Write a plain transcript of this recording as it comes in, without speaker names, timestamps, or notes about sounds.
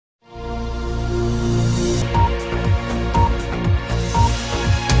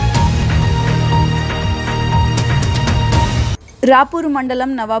రాపూరు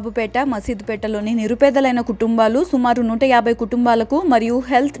మండలం నవాబుపేట మసీదుపేటలోని నిరుపేదలైన కుటుంబాలు సుమారు 150 కుటుంబాలకు మరియు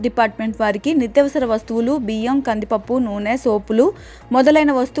హెల్త్ డిపార్ట్మెంట్ వారికి నిత్యావసర వస్తువులు బియ్యం కందిపప్పు నూనె సోపులు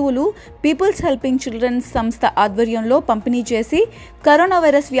మొదలైన వస్తువులు పీపుల్స్ హెల్పింగ్ చిల్డ్రన్స్ సంస్థ ఆధ్వర్యంలో పంపిణీ చేసి కరోనా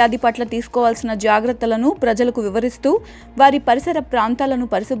వైరస్ వ్యాధి పట్ల తీసుకోవాల్సిన జాగ్రత్తలను ప్రజలకు వివరిస్తూ వారి పరిసర ప్రాంతాలను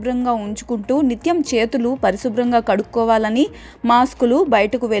పరిశుభ్రంగా ఉంచుకుంటూ నిత్యం చేతులు పరిశుభ్రంగా కడుక్కోవాలని మాస్కులు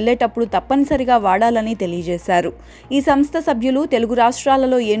బయటకు వెళ్లేటప్పుడు తప్పనిసరిగా వాడాలని తెలియజేశారు। ఈ సంస్థ సభ్యులు తెలుగు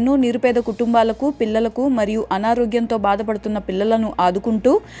రాష్ట్రాలలో ఎన్నో నిరుపేద కుటుంబాలకు పిల్లలకు మరియు అనారోగ్యంతో బాధపడుతున్న పిల్లలను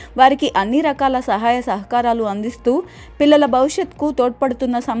ఆదుకుంటూ వారికి అన్ని రకాల సహాయ సహకారాలు అందిస్తూ పిల్లల భవిష్యత్తుకు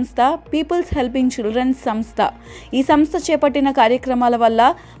తోడ్పడుతున్న సంస్థ పీపుల్స్ హెల్పింగ్ చిల్డ్రన్స్ సంస్థ। ఈ సంస్థ చేపట్టిన కార్యక్రమాల వల్ల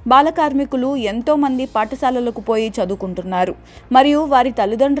బాల కార్మికులు ఎంతో మంది పాఠశాలలకు పోయి చదువుకుంటున్నారు మరియు వారి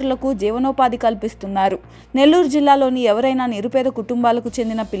తల్లిదండ్రులకు జీవనోపాధి కల్పిస్తున్నారు। నెల్లూరు జిల్లాలోని ఎవరైనా నిరుపేద కుటుంబాలకు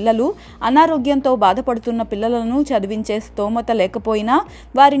చెందిన పిల్లలు అనారోగ్యంతో బాధపడుతున్న పిల్లలను చదివించే స్తోమత లేకపోయినా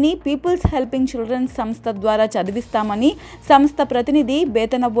వారిని పీపుల్స్ హెల్పింగ్ చిల్డ్రన్స్ సంస్థ ద్వారా చదివిస్తామని సంస్థ ప్రతినిధి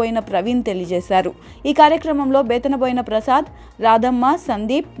బేతనబోయిన ప్రవీణ్ తెలియజేశారు। ఈ కార్యక్రమంలో బేతనబోయిన ప్రసాద్, రాధమ్మ,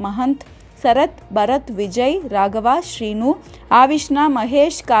 సందీప్, మహంత్, శరత్, భరత్, విజయ్, రాఘవ, శ్రీను, ఆవిష్ణ,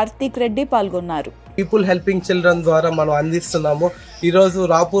 మహేష్, కార్తీక్ రెడ్డి పాల్గొన్నారు। పీపుల్ హెల్పింగ్ చిల్డ్రన్ ద్వారా మనం అందిస్తున్నాము। ఈరోజు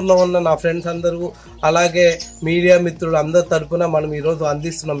రాపూర్లో ఉన్న నా ఫ్రెండ్స్ అందరూ అలాగే మీడియా మిత్రులు అందరి తరఫున మనం ఈరోజు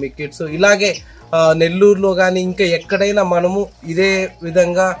అందిస్తున్నాం ఈ కిట్స్। ఇలాగే నెల్లూరులో కానీ ఇంకా ఎక్కడైనా మనము ఇదే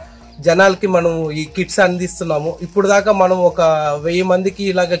విధంగా జనాలకి మనం ఈ కిట్స్ అందిస్తున్నాము। ఇప్పుడు దాకా మనం ఒక 1000 మందికి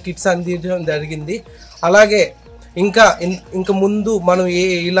ఇలాగ కిట్స్ అందించడం జరిగింది। అలాగే ఇంకా ముందు మనం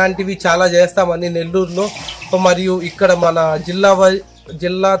ఇలాంటివి చాలా చేస్తామని నెల్లూరులో మరియు ఇక్కడ మన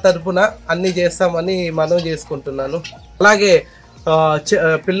జిల్లా తరపున అన్ని చేస్తామని మనం చేసుకుంటున్నాను। అలాగే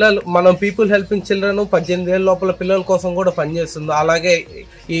పిల్లలు మనం పీపుల్ హెల్పింగ్ చిల్డ్రన్ 18 ఏళ్ళ లోపల పిల్లల కోసం కూడా పనిచేస్తుంది। అలాగే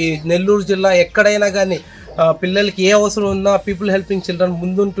ఈ నెల్లూరు జిల్లా ఎక్కడైనా కానీ పిల్లలకి ఏ అవసరం ఉన్నా పీపుల్ హెల్పింగ్ చిల్డ్రన్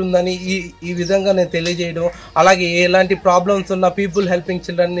ముందుంటుందని ఈ విధంగా నేను తెలియజేయడం, అలాగే ఎలాంటి ప్రాబ్లమ్స్ ఉన్నా పీపుల్ హెల్పింగ్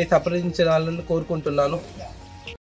చిల్డ్రన్ని సంప్రదించాలని కోరుకుంటున్నాను।